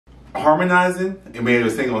harmonizing and being able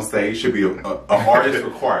to sing on stage should be an artist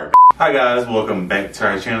required. Hi guys, welcome back to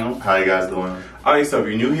our channel. How you guys doing? Alright, so if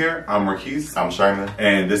you're new here, I'm Marquise. I'm Sherman.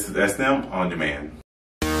 And this is S&M On Demand.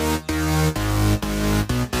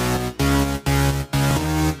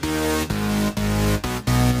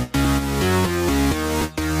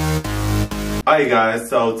 Alright guys,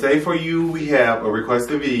 so today for you we have a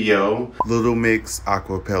requested video. Little Mix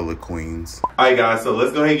Acapella Queens. Alright guys, so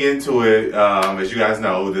let's go ahead and get into it. As you guys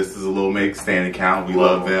know, this is a Little Mix stand account. We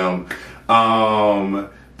love them.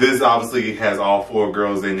 This obviously has all 4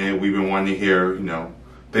 girls in it. We've been wanting to hear, you know,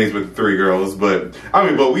 things with 3 girls, but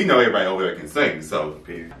we know everybody over there can sing, so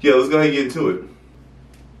yeah, let's go ahead and get into it.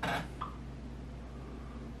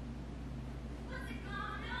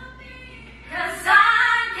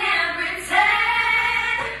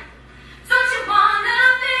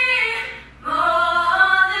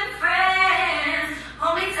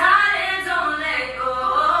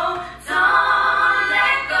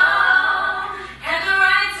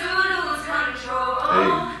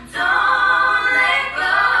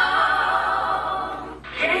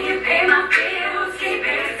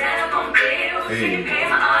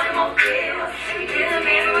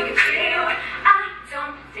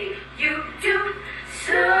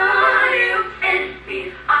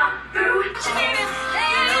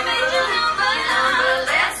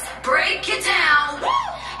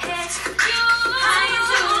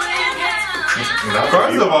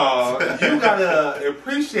 First of all, you gotta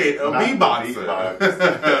appreciate a beatboxer.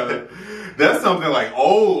 That's something like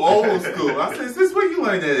old school. I said, "Sis, where you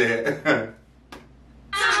learned that at?"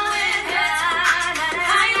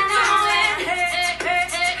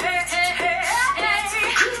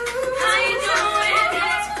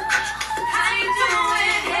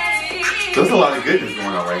 There's a lot of goodness going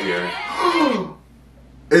on right here.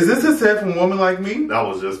 Is this a set from Woman Like Me? That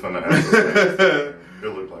was just from the It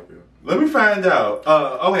looked like it. Let me find out.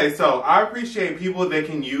 Okay, so I appreciate people that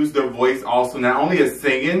can use their voice also, not only as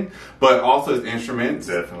singing, but also as instruments.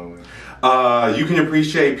 Definitely. You can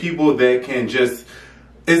appreciate people that can just...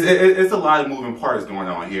 It's a lot of moving parts going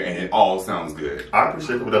on here, and it all sounds good. I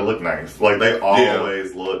appreciate people that look nice. Like, they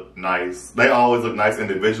always look nice. They always look nice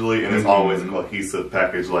individually, and it's always a cohesive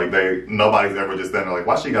package. Like, nobody's ever just standing there like,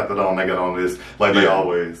 why she got that on, they got on this. Like, they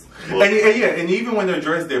always look. And even when they're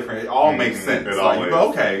dressed different, it all makes sense. It like, always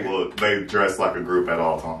okay. Look, they dress like a group at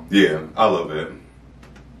all times. Yeah, I love it.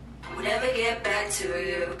 We'll never get back to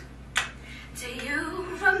you. Do you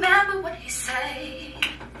remember what he said?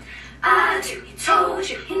 I do, he told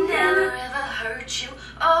you he never ever hurt you.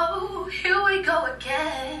 Oh, here we go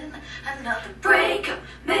again. Another breakup,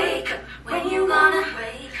 makeup. When you gonna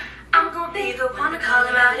wake up? I'm gonna be the one to call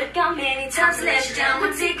him out. It got many times to let you down.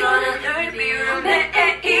 When's he gonna learn to be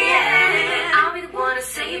romantic? I'll be the one to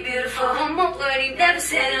say you're beautiful. One more word, he never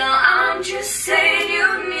said it all. I'm just saying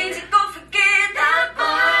you need to go forget that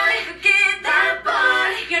boy. Forget that boy.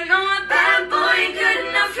 You're not a bad boy, ain't good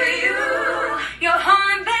enough for you. You're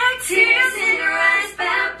holding back tears in your eyes,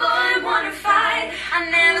 bad boy, wanna fight. I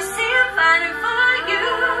never see him fighting for you.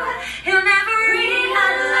 He'll never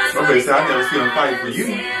realize. Okay, so I never see him fight for you.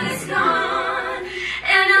 Gone,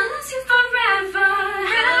 and I lose you forever.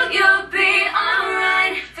 You'll be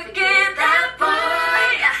alright. Forget that boy.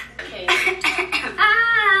 Okay.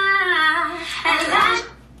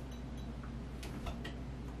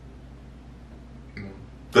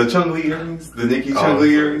 The Chung-Li earrings? The Nicki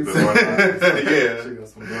Chung-Li earrings?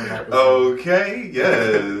 Yeah. Okay,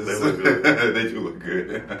 yes. They look good. They do look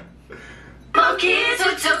good. Kids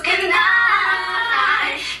who took a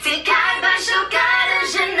night. Tikaj bashokaru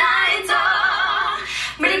janai to.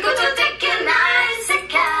 Mrikuto tekenai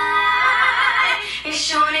sekai.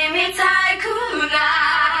 Ishoni mitai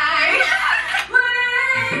kunai.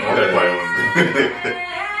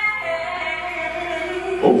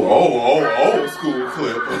 Old school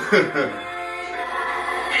clip.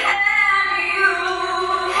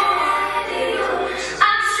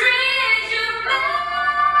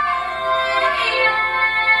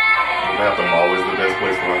 Always the best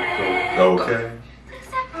place for us to go. Okay.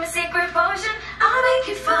 From a secret potion, I'll make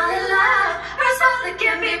you fall in love. First off, that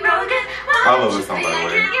can be broken. I love this song, by the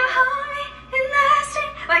way. You hold me in the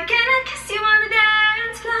street. Why can't I kiss you on the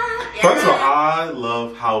dance floor? First of all, I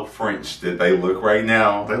love how French that they look right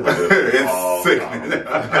now. They look good. It's sickening.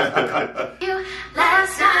 You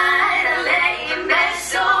last night, I lay in bed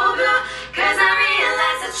sober. Cause I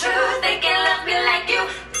realized the truth. They can't love me like you.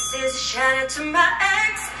 This is a shout out to my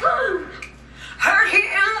ex. Heard he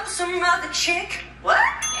loves some other chick. What?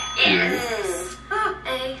 Yes. Ooh,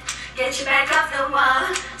 hey. Get you back off the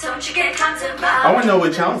wall. Don't you get comfortable. I want to know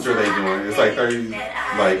what challenge are they doing. It's like 30,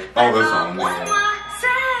 like all their songs.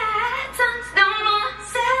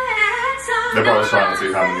 They're probably trying to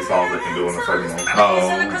see how many songs they can do in a certain moment.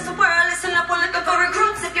 Across the world, listen up, we're looking for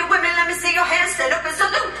recruits. If you're women, let me see your hands, stand up and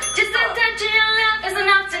salute. Just a touch of your love is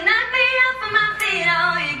enough to knock me off of my feet.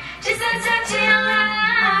 Oh, yeah. Just a touch of your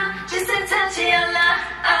love, just a touch of your love.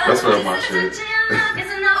 That's real my shit. Just a touch of your love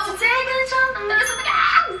is enough to take control.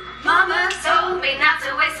 Mama told me not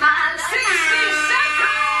to waste my life.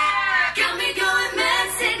 Got me going mad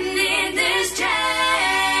sitting in this chair.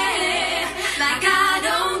 Like I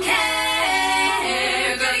don't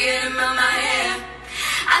care. Gotta get him out my hair.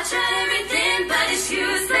 I tried everything, but it's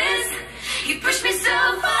useless. You push me so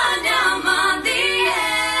far, now I'm on the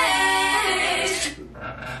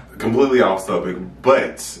edge. Completely off subject,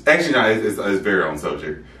 but actually, no, it's very on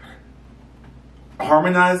subject.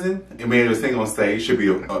 Harmonizing and being able to sing on stage should be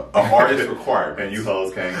a artist requirement. And you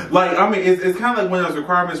hoes can't. Like, I mean, it's kind of like one of those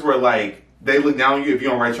requirements where, like, they look down on you if you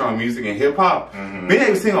don't write your own music and hip hop. Being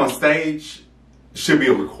able to sing on stage should be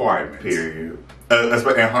a requirement. Period.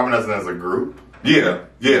 And harmonizing as a group. Yeah,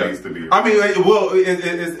 yeah. It needs to be. I mean, well,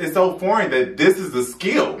 it's so foreign that this is a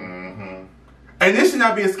skill. And this should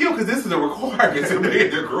not be a skill because this is a requirement to be in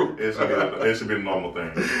the group. It should be a normal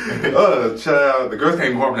thing. Child, the girls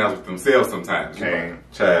can't harmonize with themselves sometimes. Can't.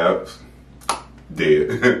 Child,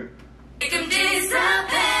 dead. Make him disappear.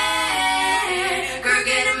 Girl,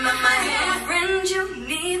 get him out my head. Friend, you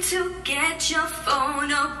need to get your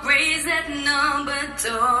phone up. Raise that number.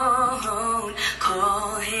 Don't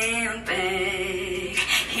call him back.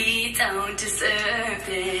 He don't deserve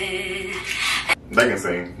it. They can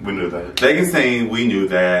sing. We knew that. They can sing. We knew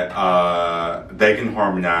that. They can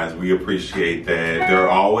harmonize. We appreciate that. They're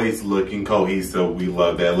always looking cohesive. We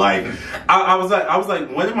love that. Like, I was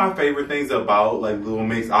like, one of my favorite things about like Little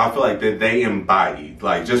Mix, I feel like that they embodied,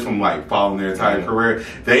 like, just from like following their entire career,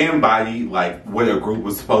 they embodied like what a group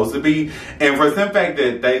was supposed to be, and for the simple fact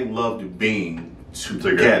that they loved being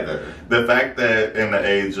together. The fact that in the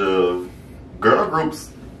age of girl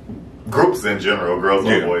groups in general, girls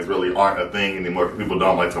or boys, really aren't a thing anymore. People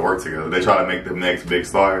don't like to work together. They try to make the next big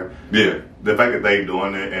star. Yeah. The fact that they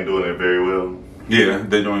doing it and doing it very well. Yeah,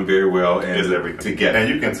 they're doing very well and is everything together. And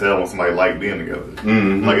you can tell when somebody like being together.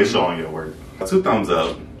 Like it's showing your work. 2 thumbs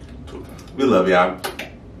up. We love y'all.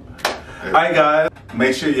 Alright guys,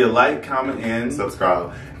 make sure you like, comment, and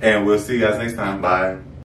subscribe. And we'll see you guys next time. Bye.